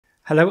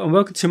Hello and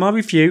welcome to my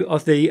review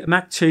of the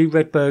Mach 2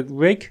 Redberg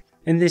rig.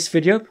 In this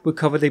video we'll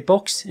cover the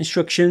box,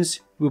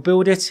 instructions, we'll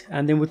build it,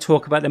 and then we'll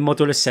talk about the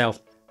model itself.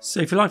 So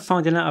if you like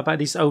finding out about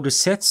these older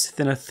sets,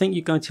 then I think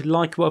you're going to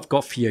like what I've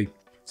got for you.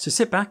 So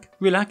sit back,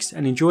 relax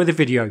and enjoy the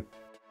video.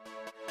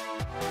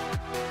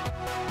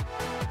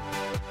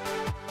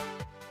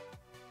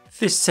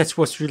 This set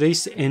was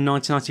released in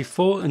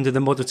 1994 under the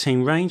Model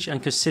Team range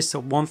and consists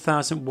of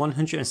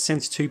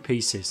 1,172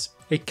 pieces.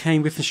 It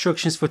came with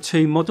instructions for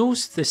two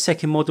models, the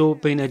second model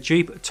being a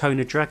Jeep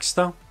toner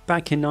dragster.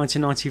 Back in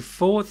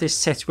 1994, this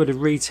set would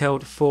have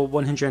retailed for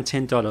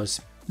 $110.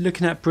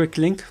 Looking at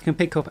Bricklink, you can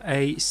pick up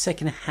a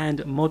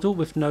second-hand model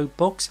with no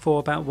box for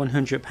about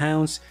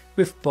 £100,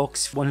 with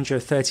box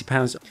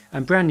 £130,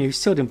 and brand new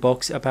sealed in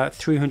box about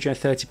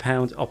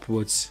 £330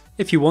 upwards.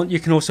 If you want, you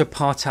can also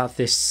part out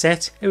this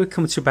set. It would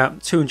come to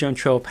about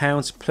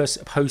 £212 plus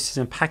posters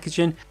and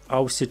packaging. I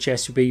would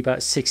suggest would be about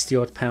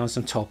 £60 odd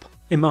on top.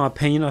 In my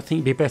opinion, I think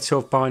you'd be better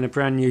off buying a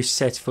brand new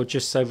set for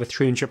just over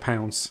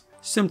 £300.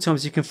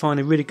 Sometimes you can find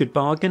a really good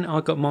bargain.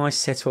 I got my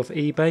set off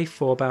eBay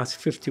for about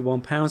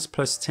 £51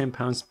 plus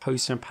 £10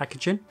 poster and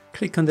packaging.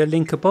 Click on the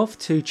link above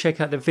to check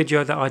out the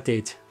video that I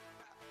did.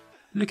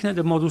 Looking at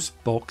the model's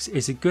box,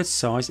 is a good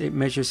size. It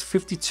measures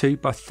 52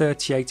 by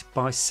 38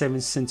 by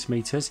 7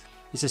 centimeters.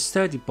 It's a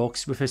sturdy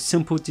box with a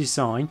simple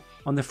design.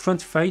 On the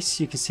front face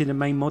you can see the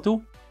main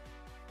model.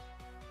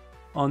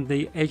 On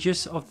the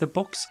edges of the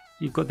box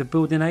you've got the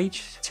building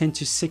age 10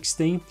 to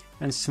 16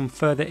 and some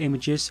further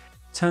images.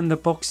 Turn the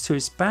box to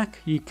its back,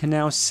 you can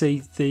now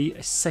see the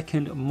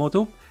second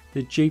model,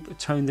 the Jeep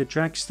toner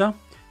dragster,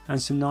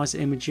 and some nice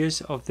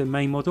images of the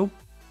main model.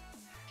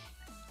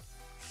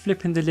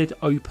 Flipping the lid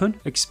open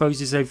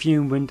exposes a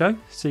viewing window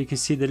so you can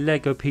see the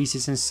Lego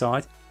pieces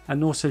inside,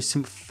 and also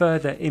some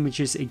further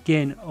images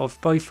again of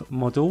both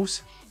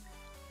models.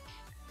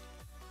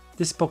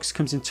 This box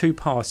comes in two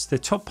parts. The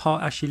top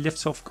part actually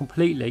lifts off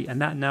completely,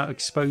 and that now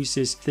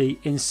exposes the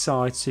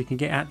inside so you can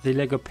get at the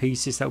Lego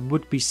pieces that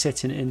would be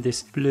sitting in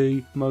this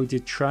blue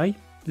molded tray.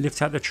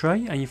 Lift out the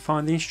tray and you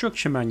find the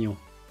instruction manual.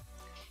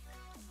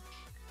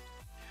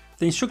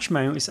 The instruction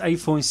manual is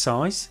A4 in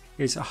size.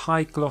 It's a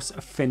high gloss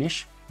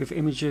finish with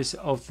images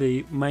of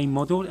the main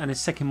model and a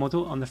second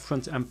model on the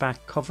front and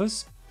back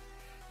covers.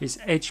 It's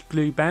edge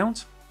glue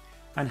bound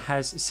and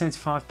has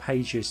 75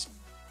 pages.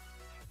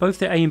 Both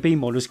the A and B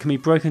models can be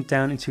broken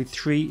down into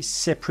three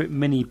separate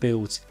mini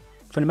builds.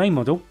 For the main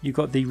model you've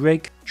got the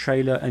rig,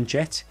 trailer and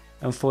jet,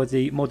 and for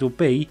the model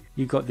B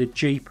you've got the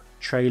Jeep,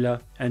 trailer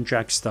and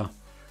dragster.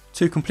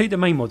 To complete the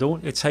main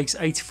model it takes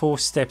 84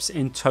 steps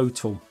in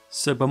total.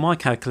 So by my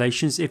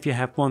calculations, if you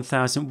have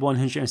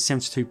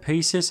 1,172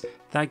 pieces,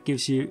 that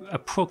gives you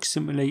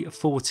approximately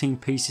 14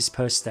 pieces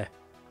per step.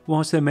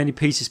 Whilst there are many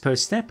pieces per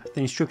step,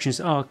 the instructions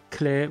are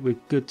clear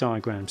with good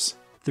diagrams.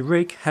 The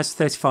rig has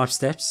 35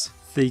 steps,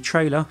 the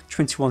trailer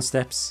 21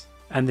 steps,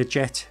 and the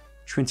jet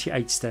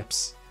 28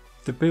 steps.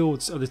 The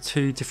builds of the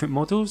two different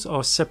models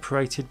are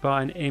separated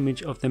by an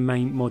image of the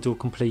main model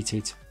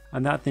completed,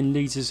 and that then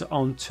leads us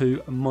on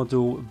to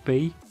model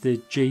B,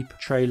 the Jeep,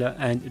 trailer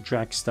and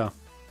dragster.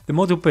 The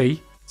model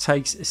B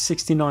takes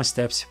 69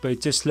 steps, but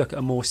it does look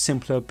a more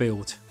simpler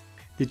build.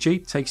 The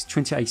Jeep takes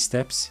 28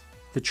 steps,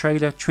 the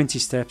trailer 20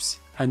 steps,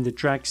 and the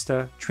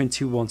dragster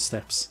 21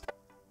 steps.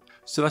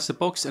 So that's the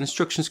box and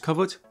instructions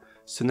covered,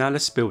 so now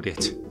let's build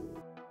it.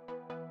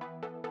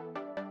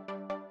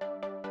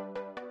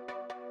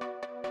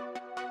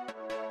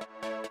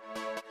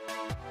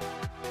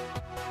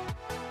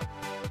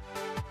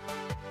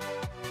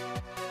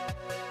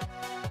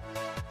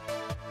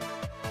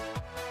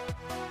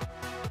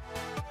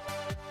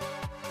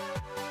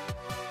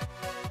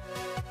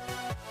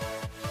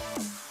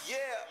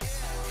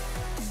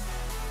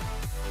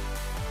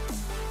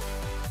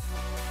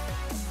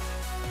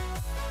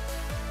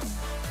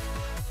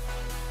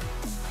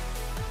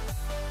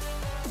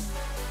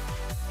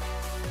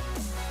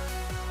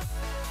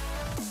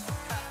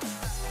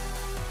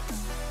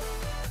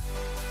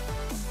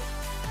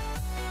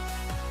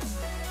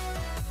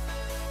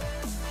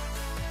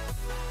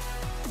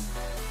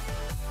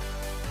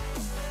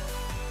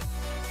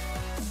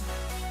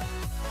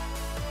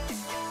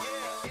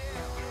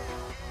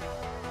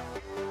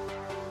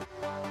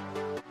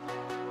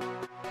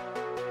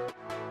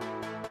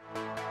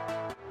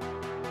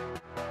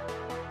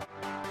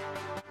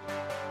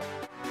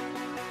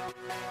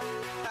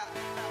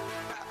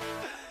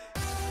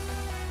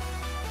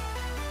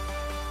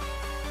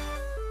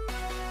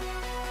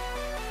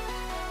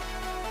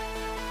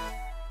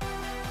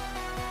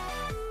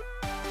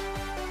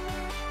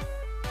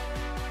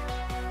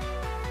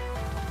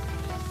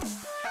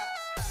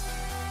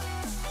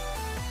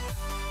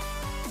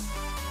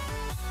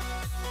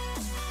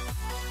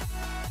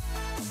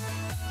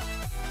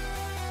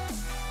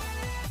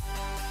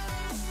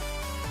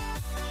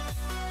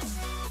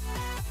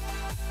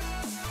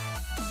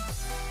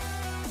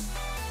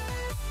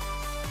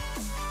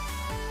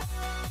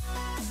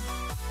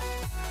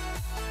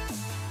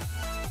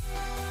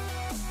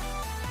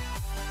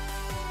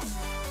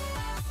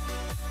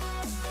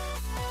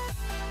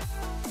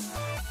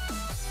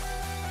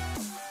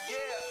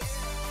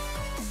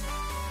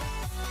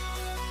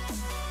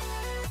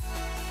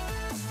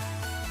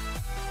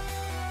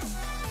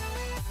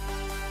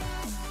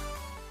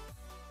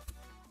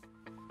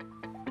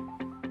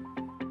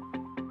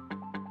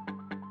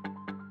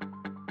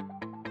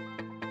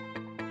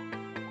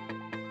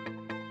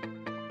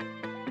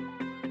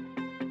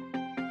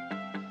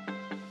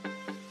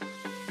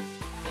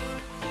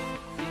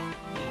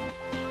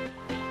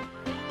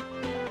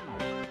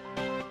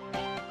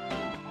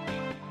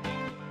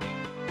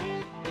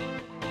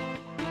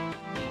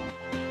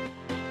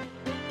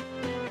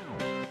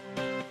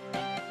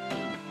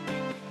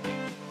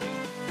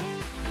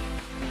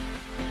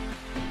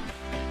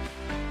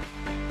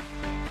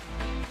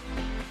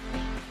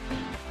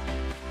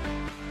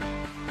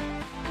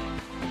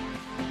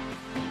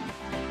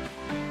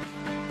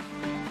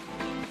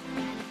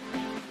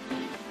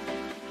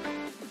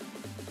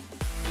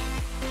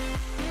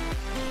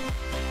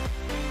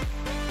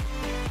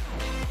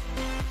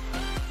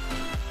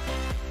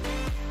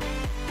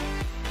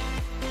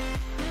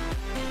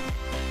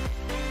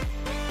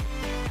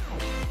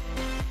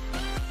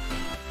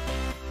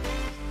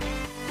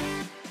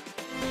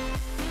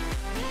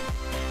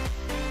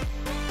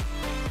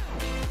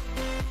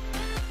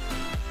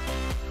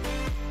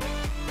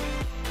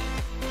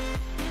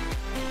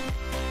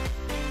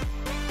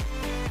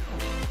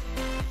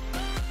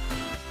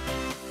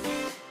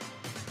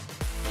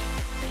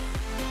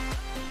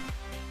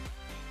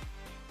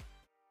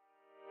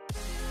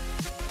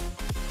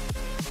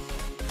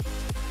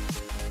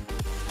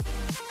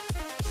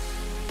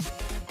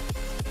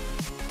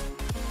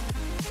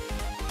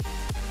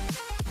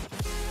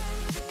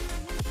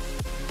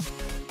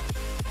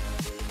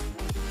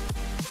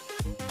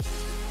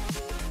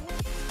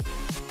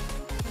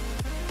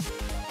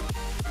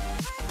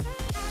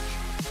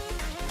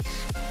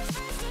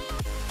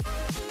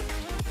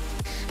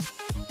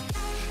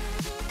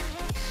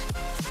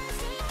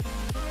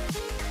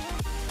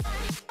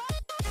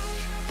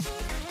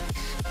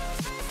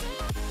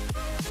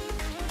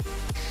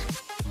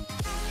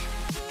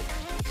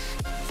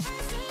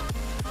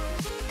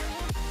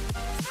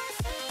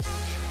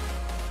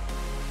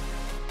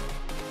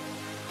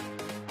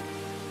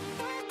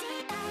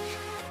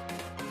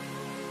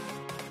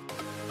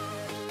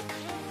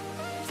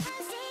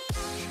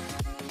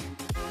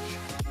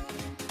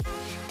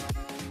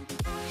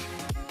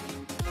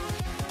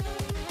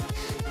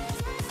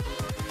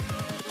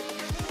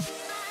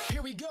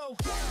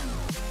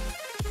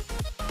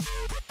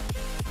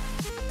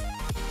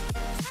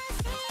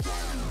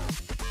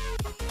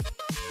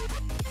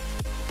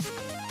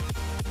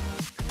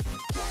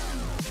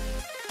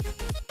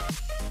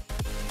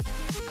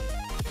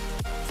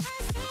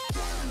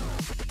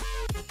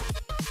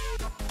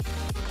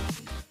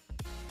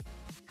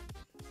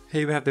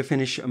 Here we have the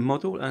finished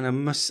model, and I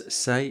must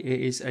say it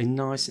is a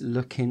nice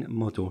looking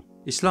model.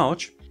 It's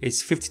large,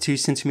 it's 52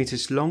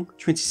 centimeters long,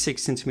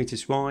 26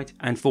 centimeters wide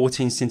and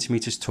 14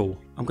 centimeters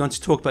tall. I'm going to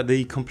talk about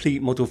the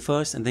complete model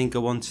first and then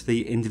go on to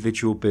the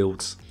individual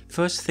builds.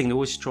 First thing that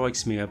always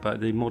strikes me about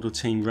the model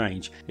team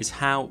range is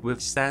how with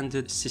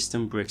standard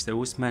system bricks they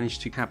always manage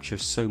to capture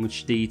so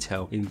much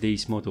detail in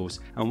these models,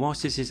 and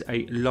whilst this is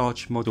a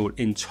large model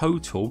in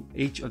total,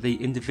 each of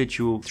the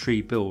individual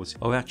 3 builds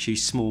are actually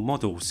small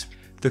models.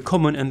 The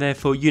common and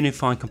therefore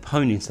unifying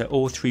components that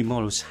all 3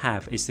 models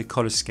have is the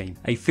colour scheme.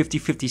 A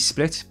 50-50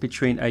 split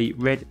between a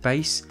red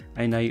base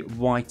and a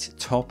white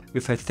top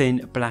with a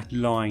thin black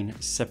line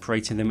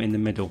separating them in the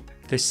middle.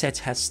 The set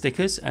has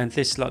stickers, and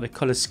this, like the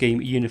colour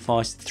scheme,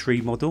 unifies the 3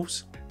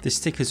 models. The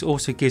stickers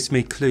also gives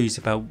me clues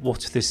about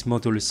what this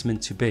model is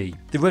meant to be.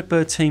 The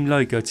Redbird team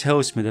logo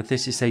tells me that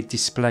this is a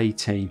display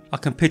team. I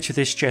can picture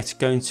this jet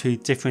going to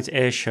different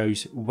air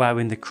shows,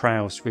 wowing the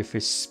crowds with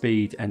its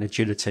speed and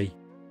agility.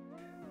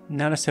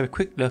 Now let's have a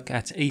quick look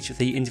at each of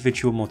the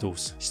individual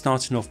models,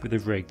 starting off with the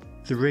rig.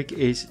 The rig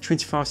is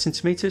 25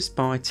 centimeters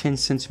by 10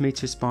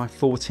 centimeters by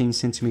 14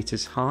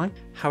 centimeters high.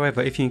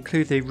 However, if you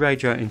include the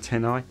radio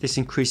antennae, this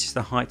increases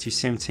the height to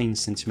 17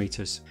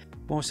 centimeters.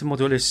 Whilst the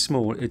model is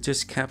small, it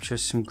does capture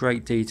some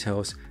great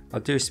details. I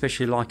do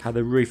especially like how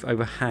the roof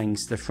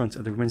overhangs the front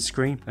of the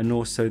windscreen and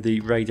also the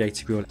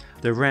radiator grille.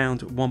 The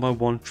round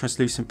 1x1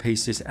 translucent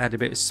pieces add a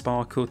bit of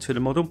sparkle to the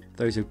model.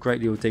 Those are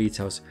great little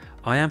details.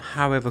 I am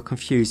however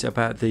confused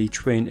about the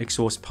twin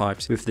exhaust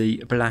pipes with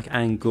the black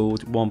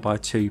angled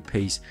 1x2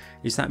 piece.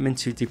 Is that meant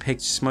to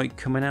depict smoke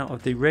coming out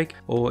of the rig,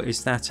 or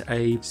is that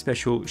a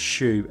special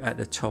shoe at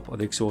the top of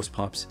the exhaust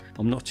pipes?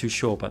 I'm not too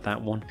sure about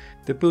that one.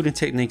 The building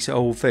techniques are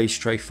all very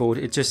straightforward.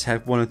 It just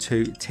has 1 or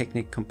 2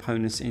 technical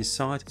components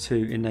inside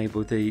to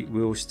enable the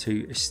wheels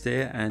to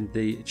steer and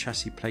the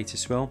chassis plate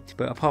as well,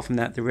 but apart from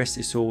that the rest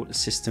is all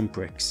system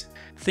bricks.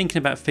 Thinking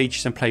about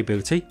features and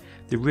playability,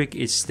 the rig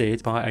is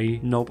steered by a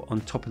knob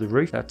on top of the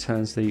roof that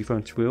turns the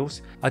front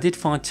wheels. I did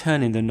find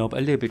turning the knob a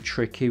little bit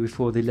tricky with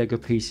all the Lego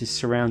pieces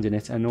surrounding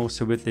it, and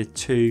also with the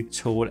 2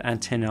 tall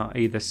antennae on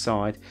either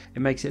side.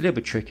 It makes it a little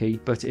bit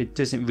tricky, but it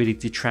doesn't really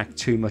detract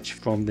too much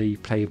from the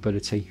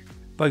playability.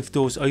 Both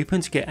doors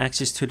open to get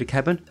access to the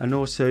cabin, and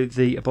also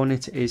the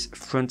bonnet is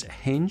front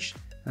hinged,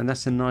 and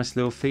that's a nice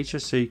little feature,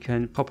 so you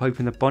can pop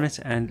open the bonnet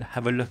and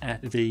have a look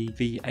at the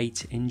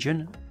V8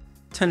 engine.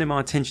 Turning my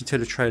attention to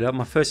the trailer,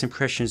 my first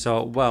impressions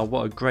are, wow,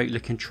 what a great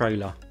looking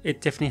trailer.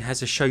 It definitely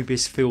has a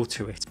showbiz feel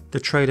to it. The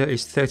trailer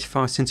is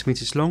 35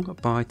 centimeters long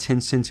by 10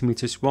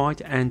 centimeters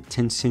wide and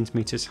 10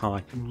 centimeters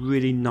high.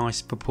 Really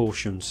nice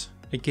proportions.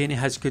 Again, it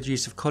has good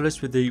use of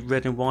colours with the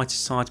red and white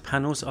side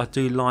panels. I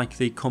do like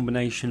the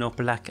combination of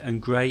black and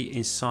grey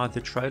inside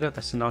the trailer.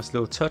 That's a nice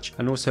little touch.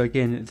 And also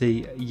again,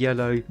 the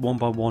yellow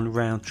 1x1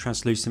 round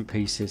translucent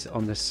pieces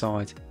on the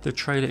side. The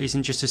trailer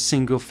isn't just a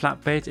single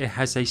flatbed, it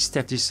has a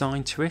step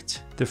design to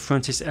it. The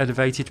front is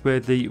elevated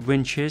where the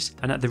winch is,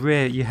 and at the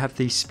rear you have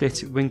the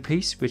split wing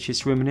piece, which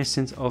is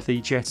reminiscent of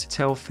the jet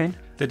tail fin.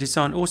 The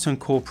design also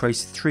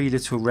incorporates 3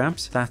 little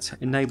ramps that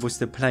enables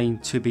the plane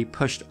to be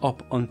pushed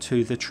up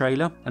onto the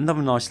trailer.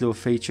 Another nice little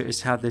feature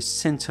is how the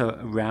center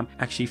ramp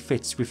actually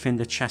fits within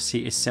the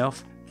chassis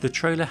itself. The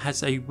trailer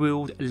has a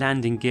wheeled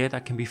landing gear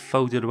that can be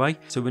folded away,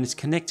 so when it's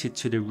connected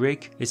to the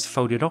rig it's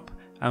folded up,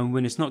 and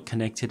when it's not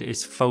connected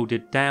it's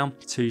folded down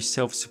to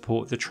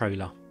self-support the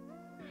trailer.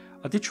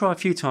 I did try a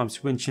few times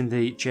winching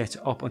the jet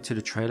up onto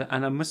the trailer,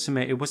 and I must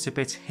admit it was a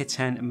bit hit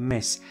and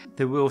miss.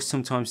 The wheels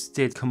sometimes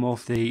did come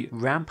off the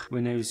ramp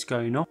when it was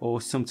going up, or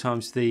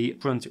sometimes the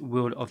front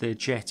wheel of the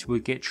jet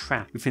would get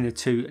trapped within the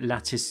 2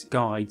 lattice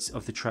guides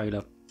of the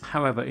trailer.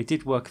 However, it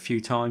did work a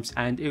few times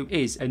and it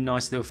is a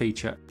nice little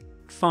feature.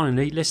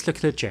 Finally, let's look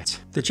at the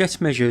jet. The jet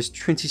measures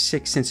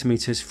 26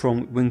 centimeters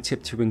from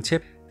wingtip to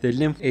wingtip. The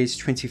length is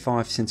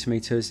 25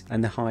 centimeters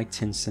and the height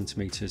 10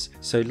 centimeters.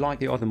 So like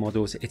the other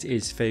models, it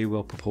is very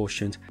well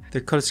proportioned.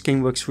 The colour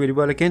scheme works really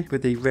well again,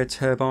 with the red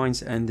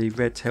turbines and the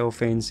red tail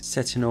fins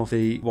setting off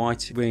the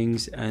white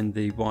wings and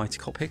the white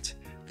cockpit.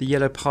 The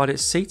yellow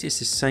pilot seat is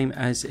the same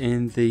as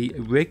in the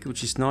rig,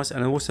 which is nice,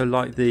 and I also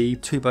like the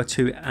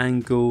 2x2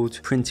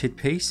 angled printed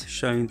piece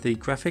showing the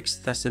graphics.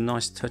 That's a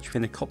nice touch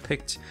within the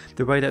cockpit.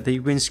 The way that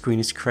the windscreen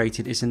is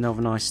created is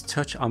another nice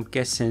touch. I'm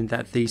guessing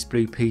that these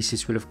blue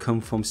pieces will have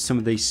come from some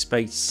of these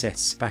space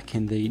sets back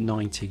in the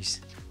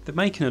 90s. The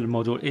making of the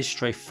model is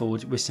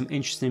straightforward with some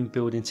interesting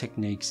building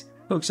techniques.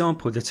 For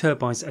example, the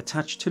turbines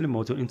attached to the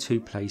model in 2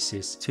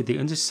 places, to the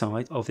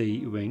underside of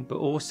the wing but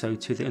also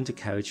to the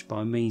undercarriage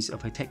by means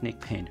of a Technic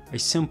pin, a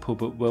simple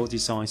but well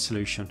designed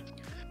solution.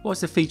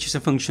 Whilst the features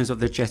and functions of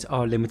the jet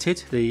are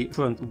limited, the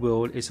front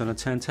wheel is on a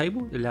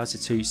turntable, it allows it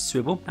to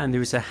swivel, and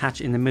there is a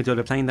hatch in the middle of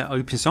the plane that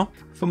opens up.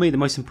 For me, the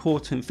most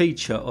important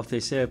feature of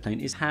this airplane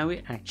is how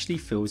it actually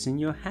feels in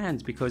your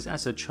hand, because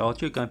as a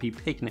child you're going to be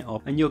picking it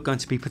up and you're going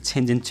to be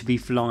pretending to be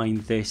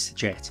flying this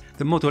jet.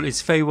 The model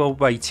is very well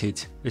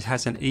weighted, it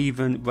has an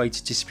even weight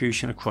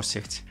distribution across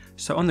it.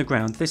 So on the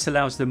ground, this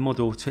allows the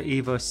model to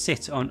either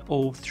sit on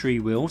all 3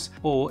 wheels,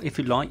 or if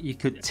you like, you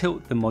could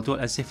tilt the model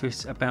as if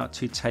it's about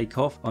to take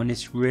off on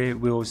its rear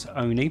wheels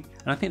only.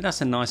 And I think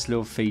that's a nice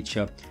little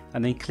feature.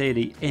 And then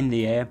clearly in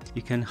the air,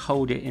 you can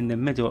hold it in the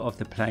middle of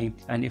the plane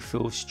and it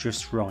feels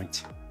just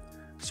right.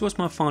 So what's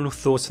my final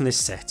thoughts on this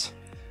set?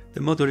 The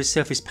model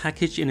itself is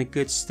packaged in a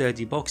good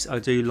sturdy box. I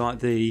do like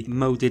the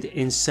moulded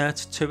insert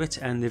to it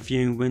and the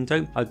viewing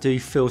window. I do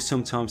feel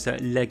sometimes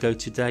that Lego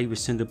today with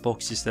some of the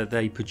boxes that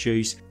they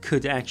produce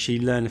could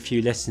actually learn a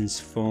few lessons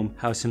from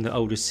how some of the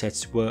older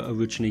sets were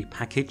originally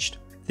packaged.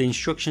 The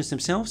instructions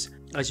themselves,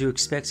 as you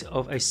expect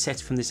of a set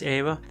from this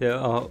era, there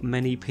are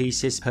many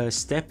pieces per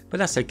step, but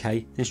that's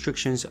okay. The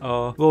instructions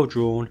are well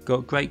drawn,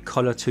 got great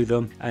colour to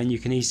them, and you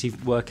can easily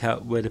work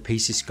out where the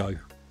pieces go.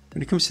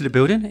 When it comes to the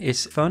building,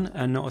 it's fun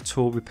and not at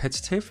all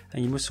repetitive,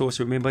 and you must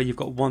also remember you've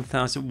got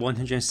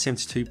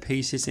 1172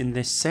 pieces in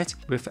this set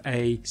with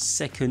a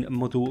second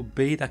model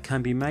B that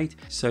can be made,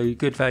 so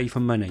good value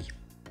for money.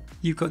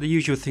 You've got the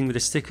usual thing with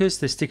the stickers.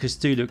 The stickers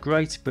do look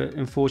great, but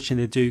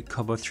unfortunately they do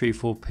cover 3 or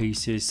 4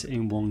 pieces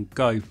in one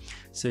go.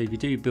 So if you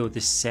do build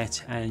this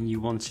set and you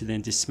want to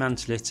then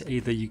dismantle it,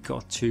 either you've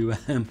got to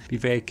be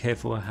very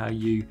careful how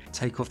you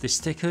take off the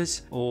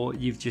stickers, or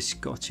you've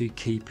just got to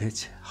keep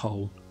it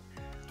whole.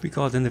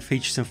 Regarding the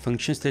features and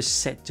functions, this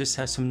set just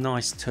has some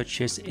nice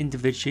touches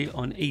individually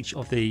on each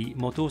of the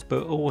models,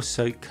 but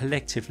also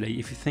collectively.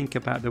 If you think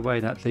about the way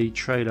that the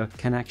trailer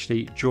can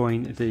actually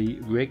join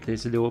the rig,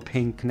 there's a little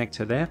pin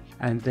connector there,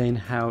 and then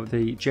how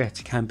the jet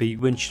can be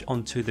winched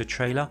onto the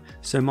trailer.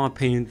 So in my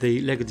opinion,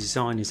 the Lego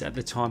designers at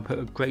the time put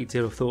a great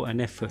deal of thought and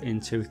effort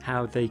into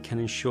how they can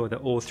ensure that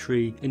all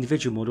 3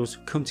 individual models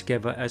come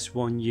together as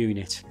one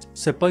unit.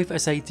 So both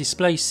as a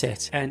display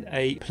set and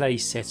a play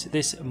set,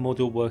 this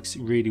model works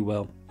really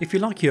well. If you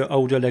like your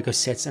older Lego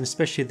sets, and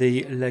especially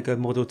the Lego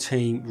Model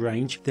Team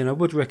range, then I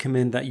would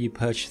recommend that you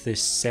purchase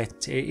this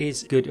set. It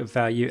is good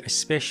value,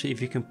 especially if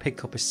you can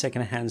pick up a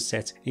second-hand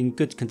set in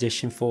good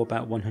condition for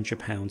about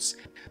 £100.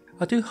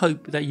 I do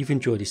hope that you've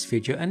enjoyed this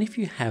video, and if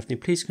you have, then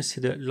please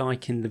consider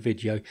liking the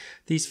video.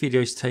 These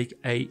videos take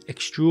an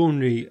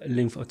extraordinary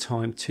length of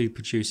time to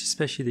produce,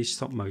 especially the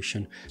stop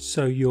motion.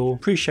 So your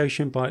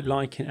appreciation by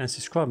liking and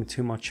subscribing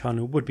to my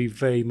channel would be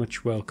very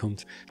much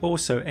welcomed.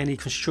 Also, any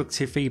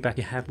constructive feedback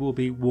you have will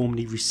be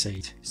warmly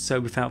received. So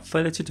without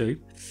further ado,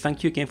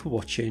 thank you again for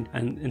watching,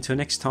 and until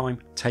next time,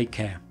 take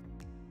care.